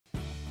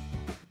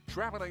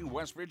traveling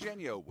West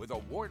Virginia with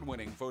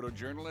award-winning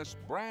photojournalist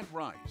Brad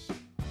Rice.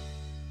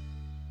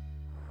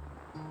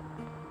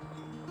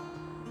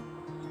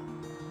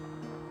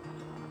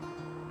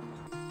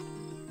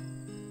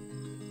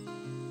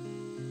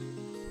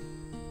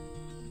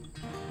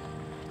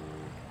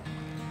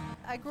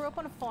 I grew up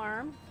on a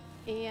farm,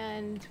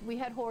 and we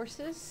had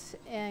horses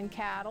and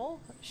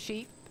cattle,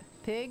 sheep,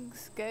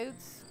 pigs,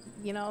 goats,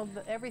 you know,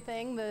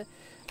 everything, the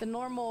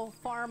normal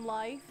farm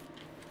life.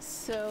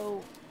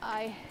 So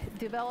I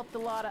developed a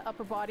lot of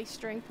upper body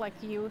strength like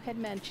you had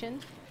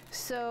mentioned.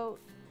 So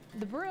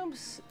the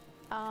brooms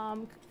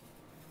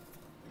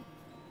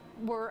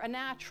were a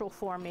natural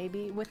for me,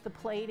 maybe with the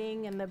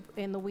plaiting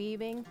and the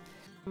weaving.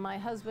 My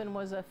husband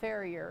was a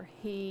farrier.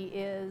 He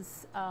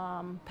is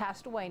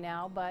passed away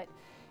now, but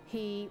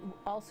he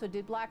also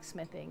did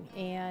blacksmithing,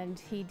 and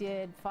he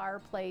did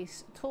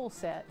fireplace tool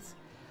sets.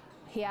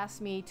 He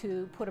asked me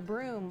to put a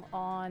broom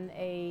on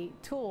a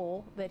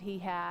tool that he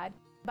had.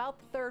 About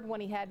the third one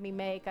he had me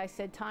make, I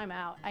said, time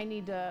out, I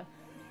need to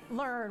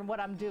learn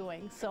what I'm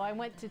doing. So I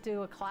went to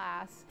do a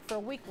class, for a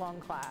week-long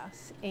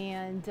class,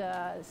 and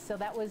so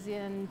that was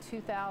in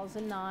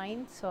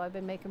 2009, so I've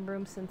been making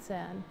brooms since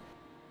then.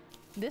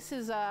 This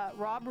is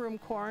raw broom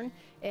corn.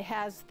 It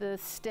has the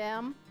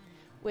stem,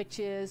 which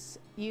is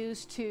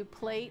used to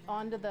plait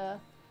onto the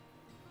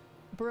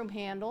broom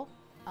handle.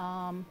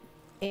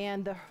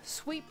 And the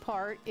sweet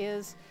part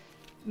is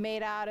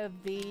made out of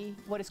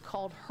what is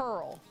called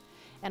hurl.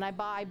 And I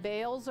buy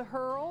bales of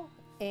hurl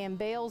and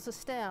bales of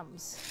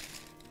stems.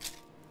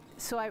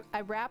 So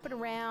I wrap it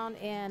around,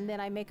 and then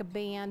I make a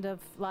band of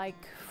like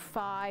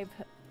 5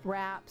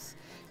 wraps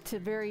to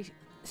very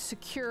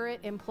secure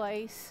it in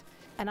place.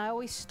 And I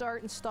always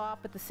start and stop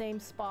at the same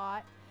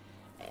spot.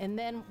 And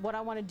then what I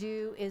want to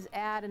do is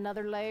add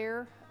another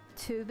layer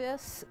to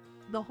this.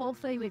 The whole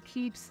thing that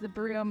keeps the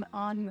broom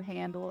on the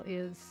handle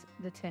is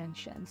the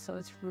tension, so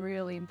it's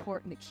really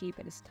important to keep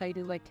it as tight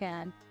as I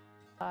can.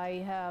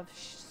 I have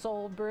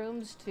sold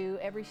brooms to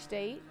every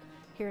state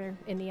here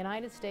in the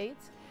United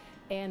States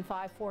and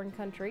 5 foreign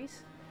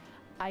countries.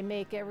 I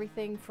make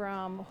everything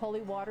from holy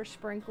water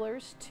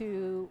sprinklers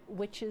to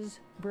witches'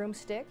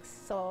 broomsticks,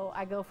 so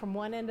I go from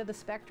one end of the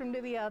spectrum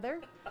to the other.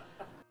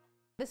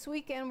 This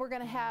weekend we're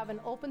going to have an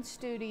open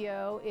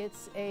studio.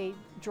 It's a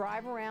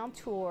drive-around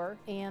tour,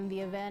 and the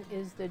event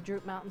is the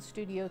Droop Mountain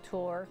Studio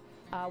Tour.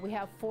 We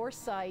have 4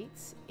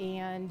 sites,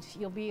 and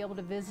you'll be able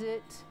to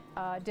visit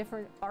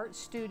different art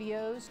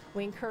studios.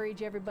 We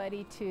encourage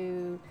everybody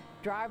to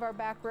drive our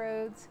back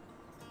roads,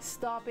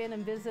 stop in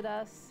and visit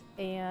us,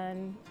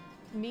 and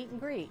meet and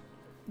greet.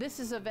 This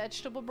is a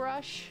vegetable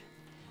brush,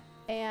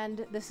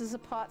 and this is a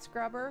pot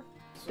scrubber.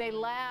 They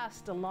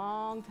last a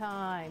long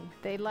time.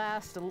 They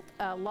last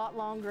a lot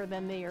longer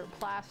than their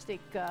plastic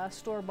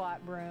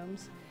store-bought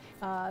brooms.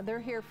 They're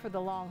here for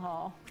the long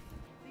haul.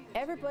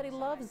 Everybody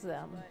loves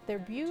them. They're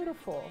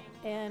beautiful,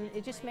 and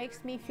it just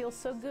makes me feel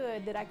so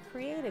good that I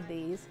created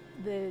these.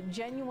 The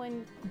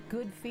genuine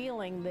good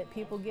feeling that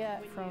people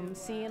get from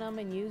seeing them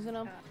and using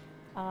them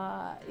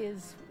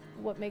is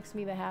what makes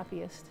me the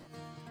happiest.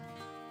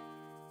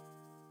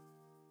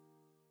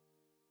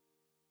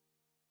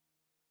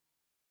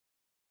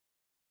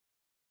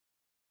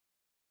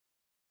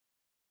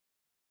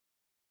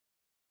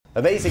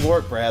 Amazing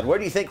work, Brad. Where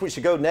do you think we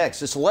should go next?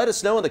 Just let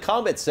us know in the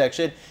comments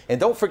section. And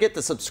don't forget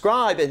to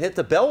subscribe and hit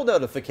the bell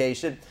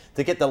notification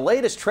to get the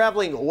latest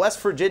traveling West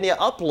Virginia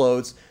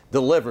uploads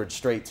delivered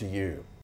straight to you.